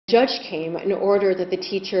judge came and ordered that the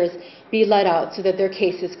teachers be let out so that their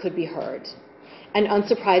cases could be heard. And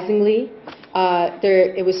unsurprisingly,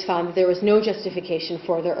 it was found that there was no justification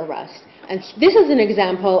for their arrest. And this is an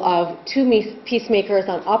example of two peacemakers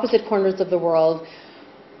on opposite corners of the world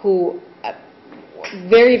who,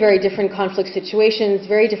 very, very different conflict situations,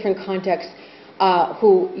 very different contexts,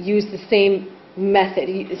 who use the same method,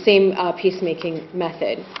 same peacemaking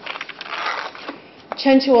method.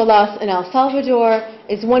 Chencho Alas in El Salvador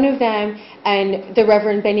is one of them, and the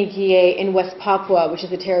Reverend Benny Guille in West Papua, which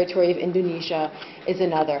is a territory of Indonesia, is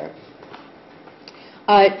another.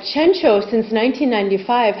 Chencho, since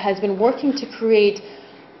 1995, has been working to create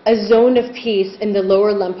a zone of peace in the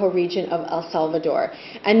lower Lempo region of El Salvador.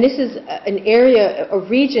 And this is an area, a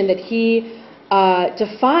region that he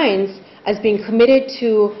defines as being committed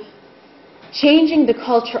to changing the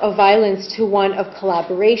culture of violence to one of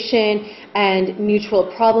collaboration and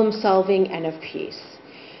mutual problem solving and of peace.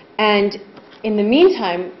 And in the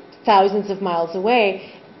meantime, thousands of miles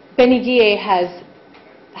away, Benny Guille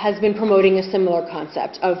has been promoting a similar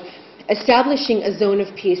concept of establishing a zone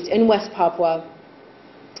of peace in West Papua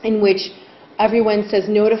in which everyone says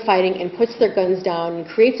no to fighting and puts their guns down and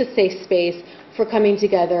creates a safe space for coming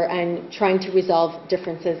together and trying to resolve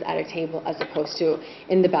differences at a table as opposed to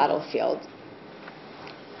in the battlefield.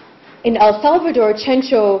 In El Salvador,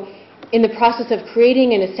 Chencho, in the process of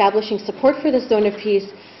creating and establishing support for this zone of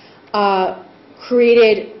peace, led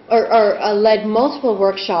multiple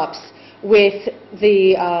workshops with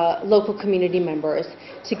the local community members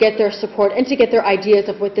to get their support and to get their ideas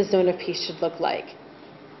of what the zone of peace should look like.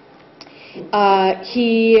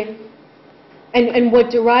 And what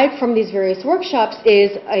derived from these various workshops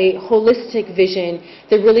is a holistic vision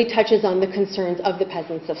that really touches on the concerns of the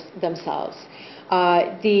peasants themselves.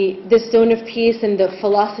 This zone of peace and the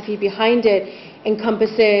philosophy behind it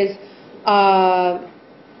encompasses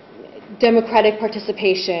democratic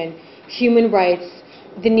participation, human rights,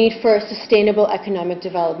 the need for sustainable economic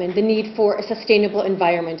development, the need for a sustainable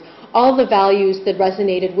environment, all the values that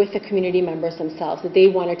resonated with the community members themselves that they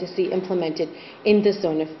wanted to see implemented in the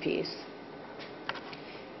zone of peace.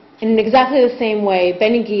 In exactly the same way,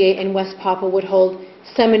 Benny Guille in West Papua would hold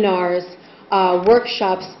seminars,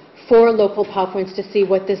 workshops for local Papuans to see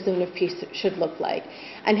what this zone of peace should look like.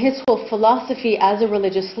 And his whole philosophy as a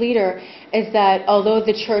religious leader is that although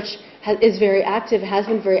the church is very active, has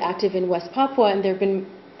been very active in West Papua, and there have been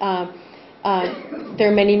there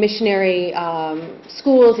are many missionary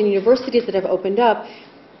schools and universities that have opened up,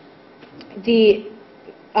 the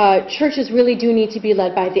churches really do need to be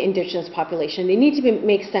led by the indigenous population. They need to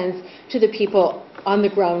make sense to the people on the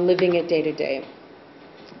ground living it day to day.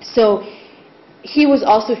 So he was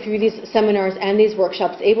also, through these seminars and these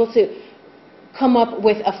workshops, able to come up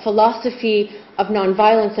with a philosophy of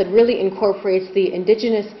nonviolence that really incorporates the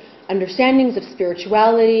indigenous understandings of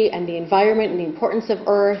spirituality and the environment and the importance of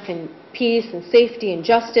earth and peace and safety and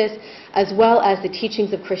justice, as well as the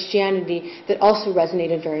teachings of Christianity that also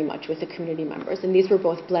resonated very much with the community members. And these were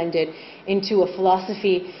both blended into a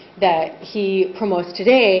philosophy that he promotes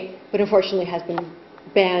today, but unfortunately has been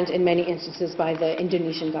banned in many instances by the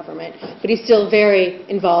Indonesian government. But he's still very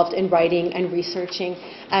involved in writing and researching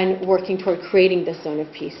and working toward creating this zone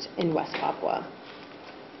of peace in West Papua.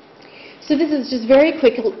 So this is just very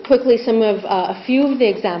quickly some of a few of the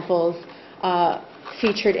examples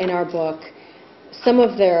featured in our book, some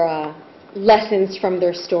of their lessons from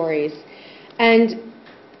their stories. And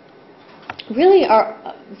really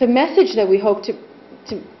the message that we hope to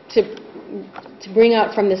bring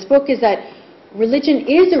out from this book is that religion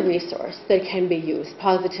is a resource that can be used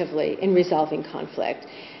positively in resolving conflict.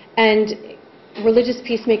 And religious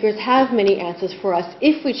peacemakers have many answers for us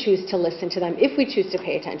if we choose to listen to them, if we choose to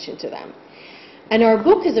pay attention to them. And our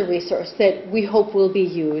book is a resource that we hope will be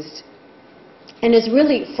used and is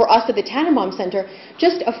really, for us at the Tannenbaum Center,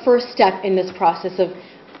 just a first step in this process of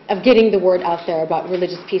getting the word out there about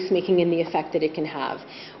religious peacemaking and the effect that it can have.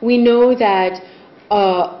 We know that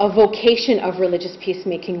a vocation of religious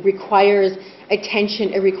peacemaking requires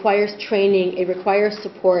attention, it requires training, it requires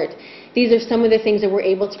support. These are some of the things that we're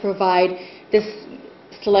able to provide this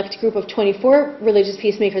select group of 24 religious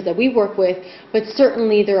peacemakers that we work with, but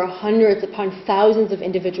certainly there are hundreds upon thousands of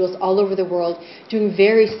individuals all over the world doing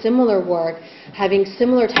very similar work, having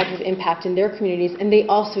similar type of impact in their communities, and they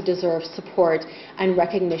also deserve support and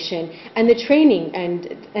recognition and the training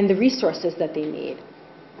and the resources that they need.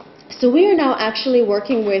 So we are now actually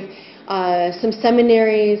working with some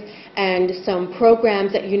seminaries and some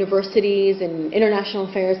programs at universities and international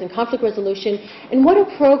affairs and conflict resolution, and what a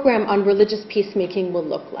program on religious peacemaking will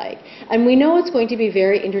look like. And we know it's going to be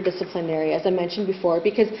very interdisciplinary, as I mentioned before,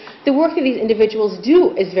 because the work that these individuals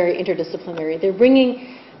do is very interdisciplinary. They're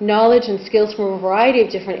bringing knowledge and skills from a variety of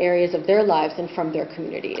different areas of their lives and from their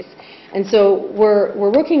communities. And so we're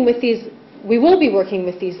working with these, we will be working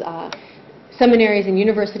with these seminaries and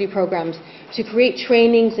university programs to create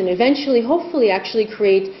trainings and eventually, hopefully, actually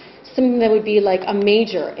create something that would be like a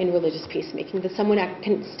major in religious peacemaking, that someone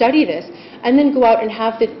can study this and then go out and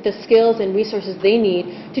have the skills and resources they need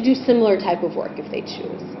to do similar type of work if they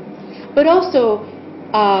choose. But also,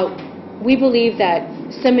 we believe that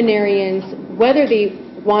seminarians, whether they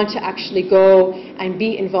want to actually go and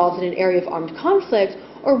be involved in an area of armed conflict,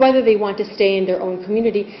 or whether they want to stay in their own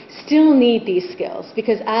community, still need these skills,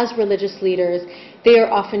 because as religious leaders, they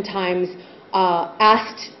are oftentimes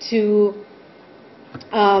asked to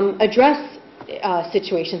address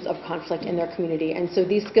situations of conflict in their community, and so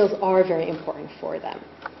these skills are very important for them.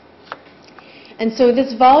 And so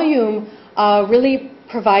this volume really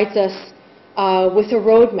provides us with a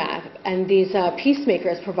roadmap, and these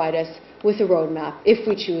peacemakers provide us with a roadmap if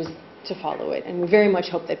we choose to follow it, and we very much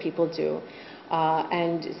hope that people do.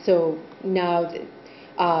 And so now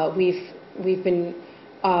we've been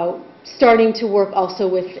starting to work also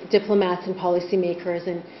with diplomats and policymakers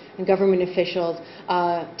and government officials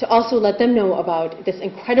to also let them know about this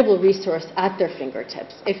incredible resource at their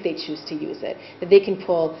fingertips if they choose to use it, that they can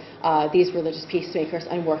pull these religious peacemakers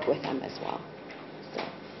and work with them as well. So,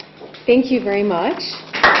 thank you very much.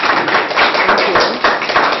 Thank you.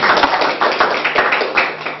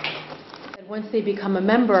 Once they become a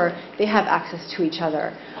member, they have access to each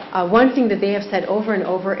other. One thing that they have said over and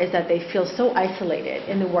over is that they feel so isolated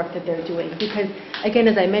in the work that they're doing because, again,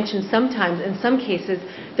 as I mentioned, sometimes, in some cases,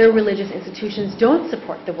 their religious institutions don't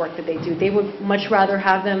support the work that they do. They would much rather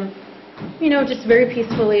have them, you know, just very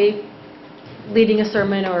peacefully leading a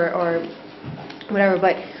sermon or whatever.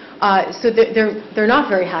 But so they're not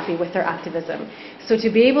very happy with their activism. So to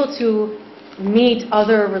be able to meet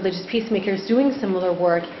other religious peacemakers doing similar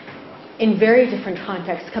work in very different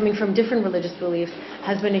contexts, coming from different religious beliefs,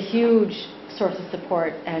 has been a huge source of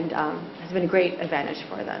support and has been a great advantage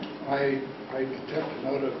for them. I detect a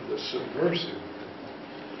note of the subversive.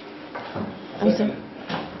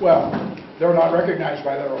 Well, they're not recognized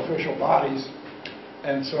by their official bodies,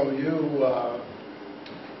 and so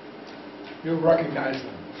you recognize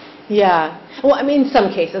them. Yeah. Well, I mean, in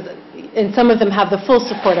some cases, and some of them have the full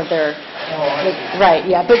support of their. Right.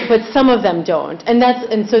 Yeah. But some of them don't,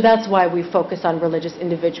 and so that's why we focus on religious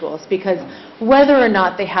individuals, because whether or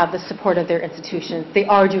not they have the support of their institutions, they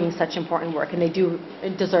are doing such important work, and they do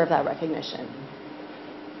deserve that recognition.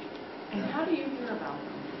 And how do you hear about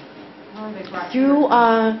them? How are they brought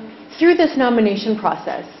Through this nomination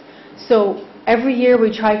process. So every year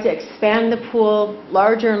we try to expand the pool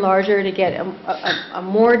larger and larger to get a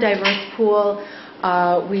more diverse pool.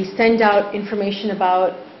 We send out information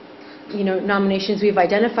about, you know, nominations. We've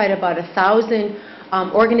identified about 1,000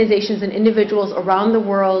 organizations and individuals around the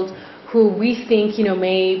world who we think, you know,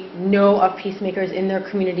 may know of peacemakers in their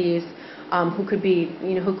communities who could be,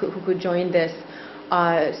 you know, who could join this.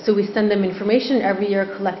 So we send them information every year,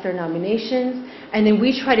 collect their nominations, and then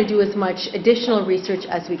we try to do as much additional research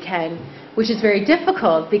as we can, which is very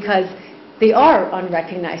difficult because they are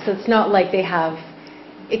unrecognized. So it's not like they have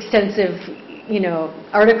extensive, you know,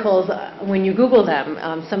 articles when you Google them.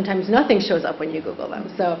 Sometimes nothing shows up when you Google them.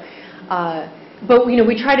 So, but you know,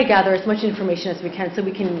 we try to gather as much information as we can so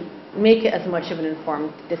we can make as much of an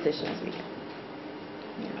informed decision as we can.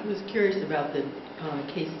 I was curious about the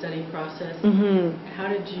case study process. Mm-hmm. How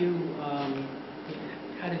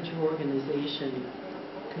did your organization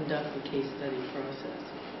conduct the case study process?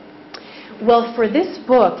 Well, for this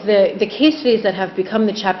book, the case studies that have become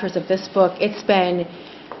the chapters of this book, it's been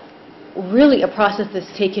really a process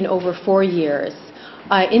that's taken over 4 years.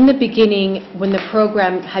 In the beginning, when the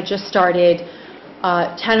program had just started,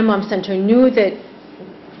 Tannenbaum Center knew that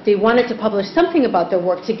they wanted to publish something about their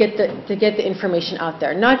work to get the information out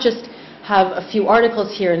there, not just have a few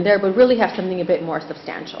articles here and there, but really have something a bit more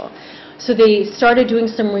substantial. So they started doing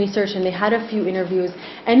some research and they had a few interviews,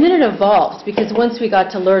 and then it evolved because once we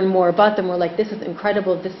got to learn more about them, we're like, this is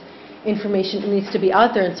incredible, this information needs to be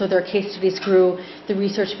out there, and so their case studies grew, the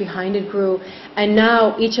research behind it grew, and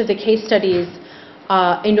now each of the case studies,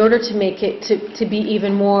 in order to make it to be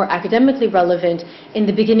even more academically relevant, in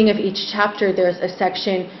the beginning of each chapter there's a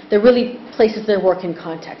section that really places their work in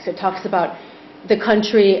context. It talks about the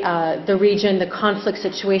country, the region, the conflict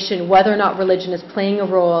situation, whether or not religion is playing a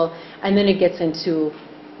role, and then it gets into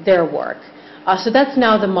their work. So that's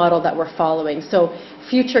now the model that we're following. So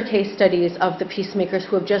future case studies of the peacemakers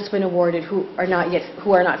who have just been awarded, who are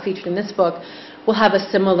not featured in this book, will have a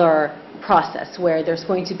similar process where there's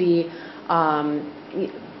going to be,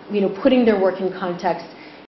 putting their work in context